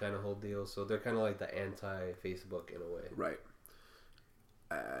 That kind of whole deal. So they're kind of like the anti Facebook in a way. Right.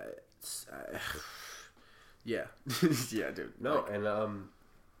 Yeah. Yeah, dude. No, and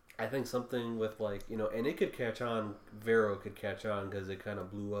I think something with like, and it could catch on. Vero could catch on because it kind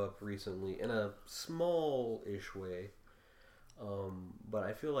of blew up recently in a small-ish way. But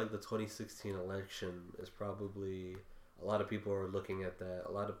I feel like the 2016 election is probably, a lot of people are looking at that.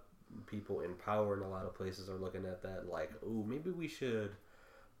 A lot of people in power in a lot of places are looking at that like, ooh, maybe we should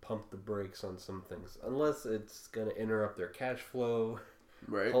pump the brakes on some things, unless it's gonna interrupt their cash flow.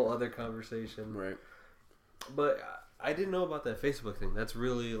 Right. Whole other conversation. Right. But I didn't know about that Facebook thing. That's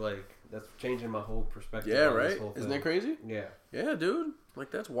really that's changing my whole perspective. Yeah, on right. This whole thing. Isn't that crazy? Yeah. Yeah, dude. Like,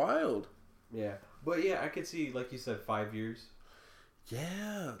 that's wild. Yeah. But yeah, I could see, like you said, 5 years.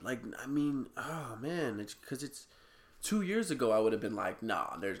 Yeah. Like, I mean, oh man, it's because it's 2 years ago. I would have been like,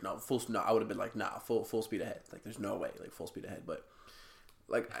 nah, there's no full. No, I would have been like, nah, full speed ahead. Like, there's no way, like full speed ahead. But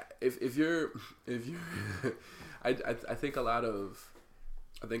like, if you're, I think a lot of,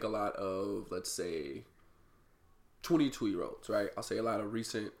 let's say, 22-year-olds, right? I'll say a lot of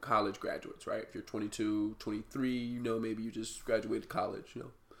recent college graduates, right? If you're 22, 23, maybe you just graduated college,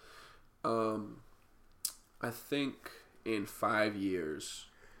 I think in 5 years,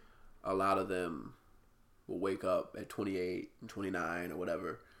 a lot of them will wake up at 28 and 29 or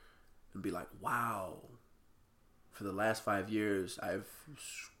whatever and be like, wow, for the last 5 years, I've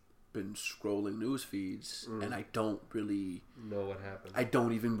been scrolling news feeds and I don't really know what happened. I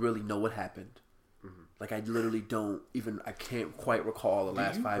don't even really know what happened. Like, I literally don't even, I can't quite recall the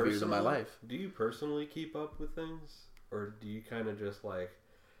last 5 years of my life. Do you personally keep up with things? Or do you kind of just like,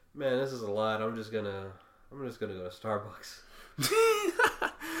 man, this is a lot, I'm just gonna go to Starbucks?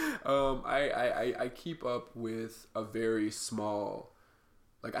 I keep up with a very small,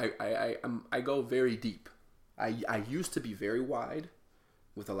 like, I go very deep. I used to be very wide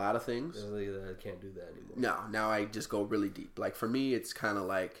with a lot of things. I can't do that anymore. Now I just go really deep. Like, for me, it's kind of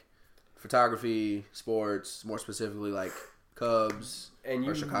like photography, sports, more specifically like Cubs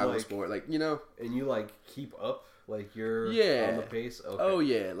or Chicago sport, like, you know. And you like keep up, like you're on the pace. Okay. Oh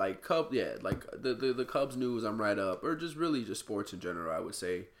yeah, like like the Cubs news, I'm right up, or just really just sports in general. I would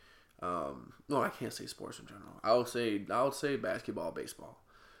say, no, I can't say sports in general. I'll say basketball, baseball,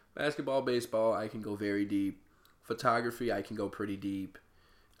 baseball. I can go very deep. Photography, I can go pretty deep,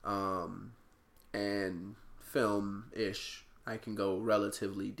 and film-ish. I can go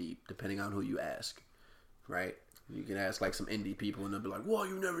relatively deep, depending on who you ask, right? You can ask, like, some indie people, and they'll be like, "Whoa,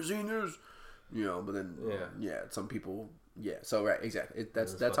 you've never seen this?" You know, but then, yeah, some people, yeah. So, right, exactly.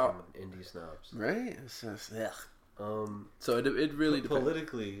 That's all. Indie snobs. Right? It's just, so it really depends.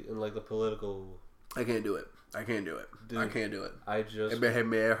 Politically, and, like, the political... I can't do it. Dude, I can't do it.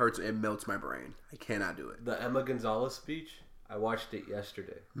 It hurts. It melts my brain. I cannot do it. The Emma Gonzalez speech, I watched it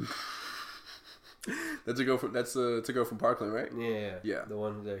yesterday. That's a girl from Parkland, right? Yeah. The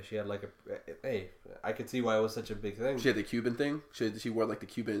one that she had like hey, I could see why it was such a big thing. She had the Cuban thing. She wore like the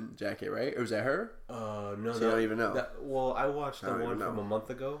Cuban jacket, right? Or was that her? No, I don't even know. Well, I watched the one from a month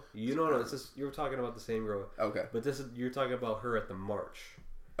ago. You know, it's just, you were talking about the same girl. Okay. But you're talking about her at the march.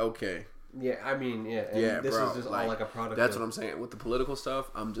 Okay. Yeah, I mean, yeah. And this is just all like a product. That's what I'm saying. With the political stuff,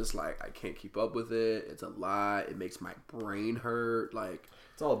 I'm just like, I can't keep up with it. It's a lot. It makes my brain hurt. Like,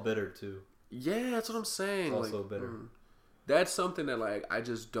 it's all bitter too. Yeah, that's what I'm saying. It's also bitter. That's something that, like, I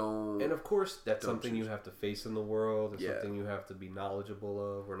just don't... And of course, that's something you have to face in the world. It's something you have to be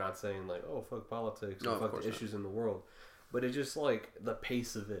knowledgeable of. We're not saying, like, oh, fuck politics or fuck the issues in the world. But it's just, like, the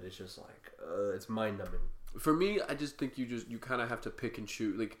pace of it is just, like, it's mind-numbing. For me, I just think you kind of have to pick and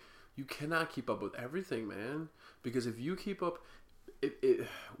choose. Like, you cannot keep up with everything, man. Because if you keep up...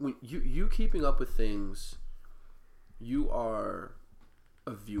 when you keeping up with things, you are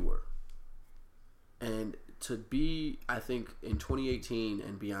a viewer. And to be, I think, in 2018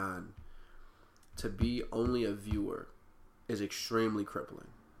 and beyond, to be only a viewer is extremely crippling.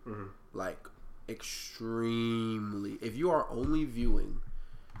 Mm-hmm. Like, extremely. If you are only viewing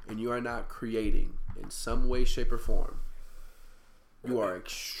and you are not creating in some way, shape, or form, you are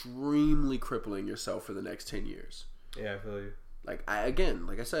extremely crippling yourself for the next 10 years. Yeah, I feel you. Like, I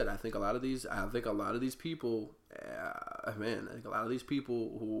think a lot of these people,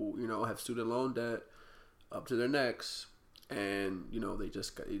 who, you know, have student loan debt up to their necks, and, you know, they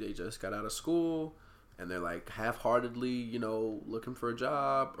just got out of school, and they're like half-heartedly, you know, looking for a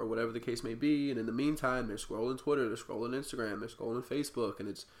job or whatever the case may be, and in the meantime, they're scrolling Twitter, they're scrolling Instagram, they're scrolling Facebook, and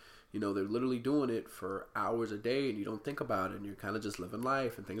it's, you know, they're literally doing it for hours a day, and you don't think about it, and you're kind of just living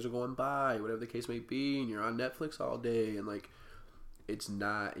life, and things are going by, whatever the case may be, and you're on Netflix all day, and, like, it's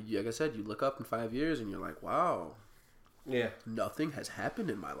not, like I said, you look up in 5 years, and you're like, wow. Yeah. Nothing has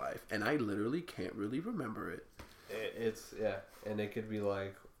happened in my life, and I literally can't really remember it. It's, yeah, and it could be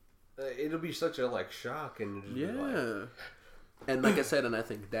like, it'll be such a, like, shock, and just be like... And like I said, and I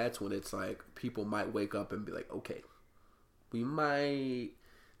think that's when it's like, people might wake up and be like, okay, we might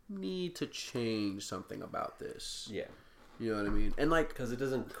need to change something about this. Yeah. You know what I mean? And like... Because it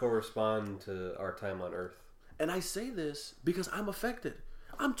doesn't correspond to our time on Earth. And I say this because I'm affected.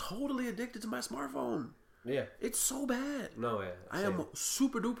 I'm totally addicted to my smartphone. Yeah. It's so bad. No, yeah. I am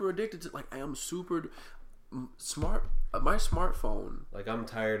super duper addicted to, like, I am super smart. My smartphone. Like, I'm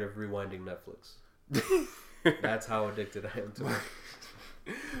tired of rewinding Netflix. That's how addicted I am to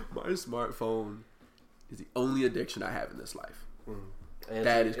it. My smartphone is the only addiction I have in this life. And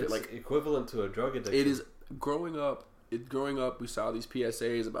that is like equivalent to a drug addiction. It is. Growing up, we saw these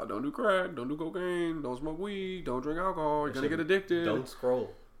PSAs about don't do crack, don't do cocaine, don't smoke weed, don't drink alcohol, you're gonna get addicted. Don't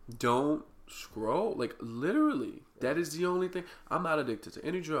scroll. Don't scroll. Like, literally, that is the only thing. I'm not addicted to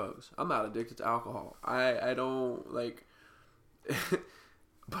any drugs. I'm not addicted to alcohol. I don't, like,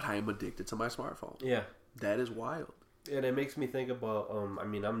 but I am addicted to my smartphone. Yeah. That is wild. And it makes me think about, I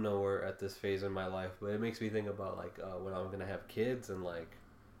mean, I'm nowhere at this phase in my life, but it makes me think about, like, when I'm going to have kids and, like,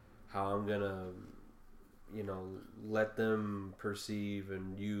 how I'm going to, let them perceive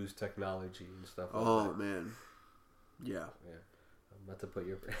and use technology and stuff like that. Oh, man. Yeah. I'm about to put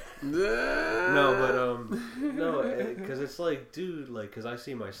your... No, because it's like, dude, like, because I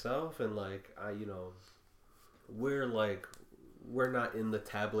see myself and, like, we're not in the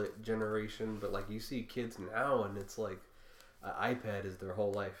tablet generation, but, like, you see kids now and it's like an iPad is their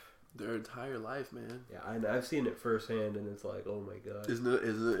whole life. Their entire life, man. Yeah, I've seen it firsthand, and it's like, oh my god, isn't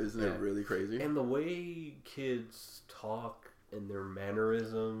it really crazy? And the way kids talk and their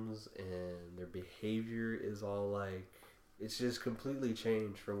mannerisms and their behavior is all like, it's just completely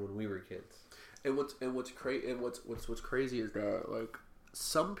changed from when we were kids. And what's crazy is that, like,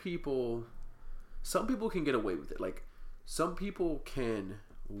 some people can get away with it. Like, some people can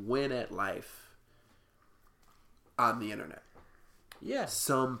win at life on the internet. Yeah,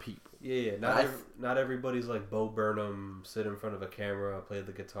 some people. Yeah. Not everybody's like Bo Burnham, sit in front of a camera, play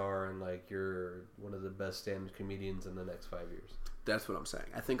the guitar, and like you're one of the best stand-up comedians in the next 5 years. That's what I'm saying.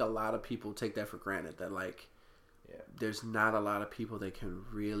 I think a lot of people take that for granted. That like, there's not a lot of people that can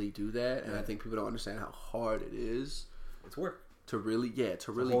really do that, and I think people don't understand how hard it is. It's work to really get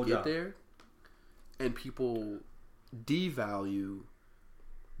job there, and people devalue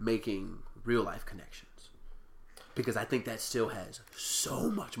making real life connections. Because I think that still has so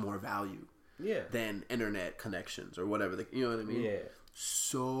much more value than internet connections or whatever. You know what I mean? Yeah.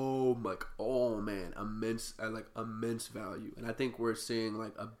 So much. Oh, man. Immense value. And I think we're seeing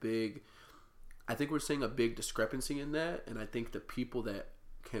a big discrepancy in that. And I think the people that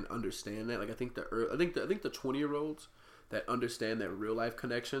can understand that, like, I think the 20-year-olds that understand that real life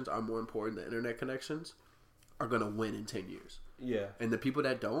connections are more important than internet connections are going to win in 10 years. Yeah. And the people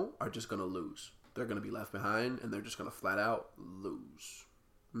that don't are just going to lose. They're going to be left behind, and they're just going to flat out lose.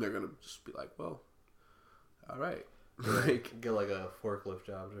 And they're going to just be like, well, all right. Get like a forklift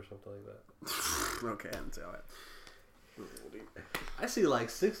job or something like that. Okay, I didn't say all that. I see like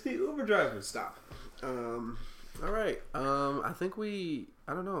 60 Uber drivers. Stop. All right. I think we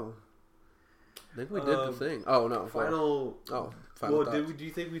did the thing. Oh, no. Final well, do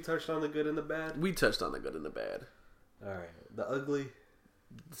you think we touched on the good and the bad? We touched on the good and the bad. All right. The ugly...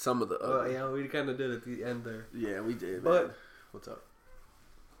 Some of the ugly. Yeah, we kind of did at the end there. Yeah, we did. But man. What's up?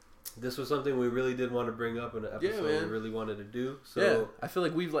 This was something we really did want to bring up in an episode we really wanted to do. So I feel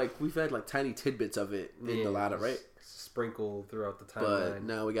like we've had like tiny tidbits of it in a lot of sprinkled throughout the timeline. But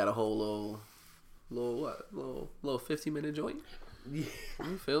now we got a whole little 50-minute joint. Yeah.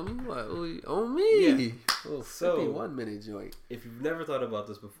 You feel me? Like, on me. Yeah. Little 51-minute joint. If you've never thought about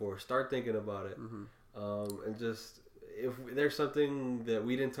this before, start thinking about it. Mm-hmm. And just. If there's something that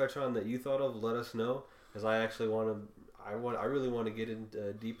we didn't touch on that you thought of, let us know. Because I actually I really want to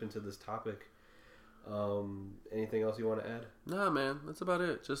get deep into this topic. Anything else you want to add? Nah, man, that's about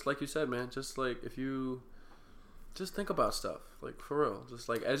it. Just like you said, man. Just like if you just think about stuff, like for real. Just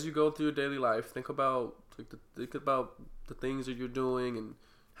like as you go through your daily life, think about the things that you're doing and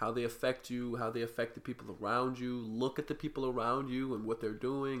how they affect you, how they affect the people around you. Look at the people around you and what they're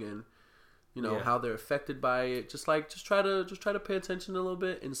doing and. How they're affected by it. Just try to pay attention a little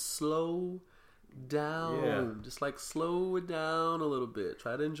bit and slow down. Yeah. Just slow it down a little bit.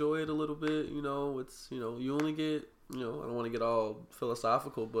 Try to enjoy it a little bit. It's you only get I don't want to get all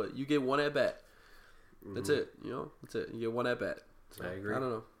philosophical, but you get one at bat. Mm-hmm. That's it. That's it. You get one at bat. So, I agree. I don't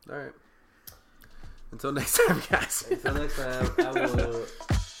know. All right. Until next time, guys. Until next time, I will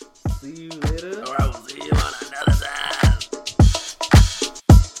see you later. Or I will see you on another time.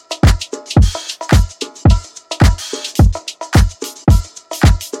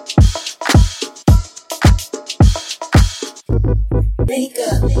 Wake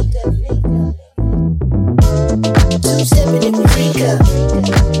up.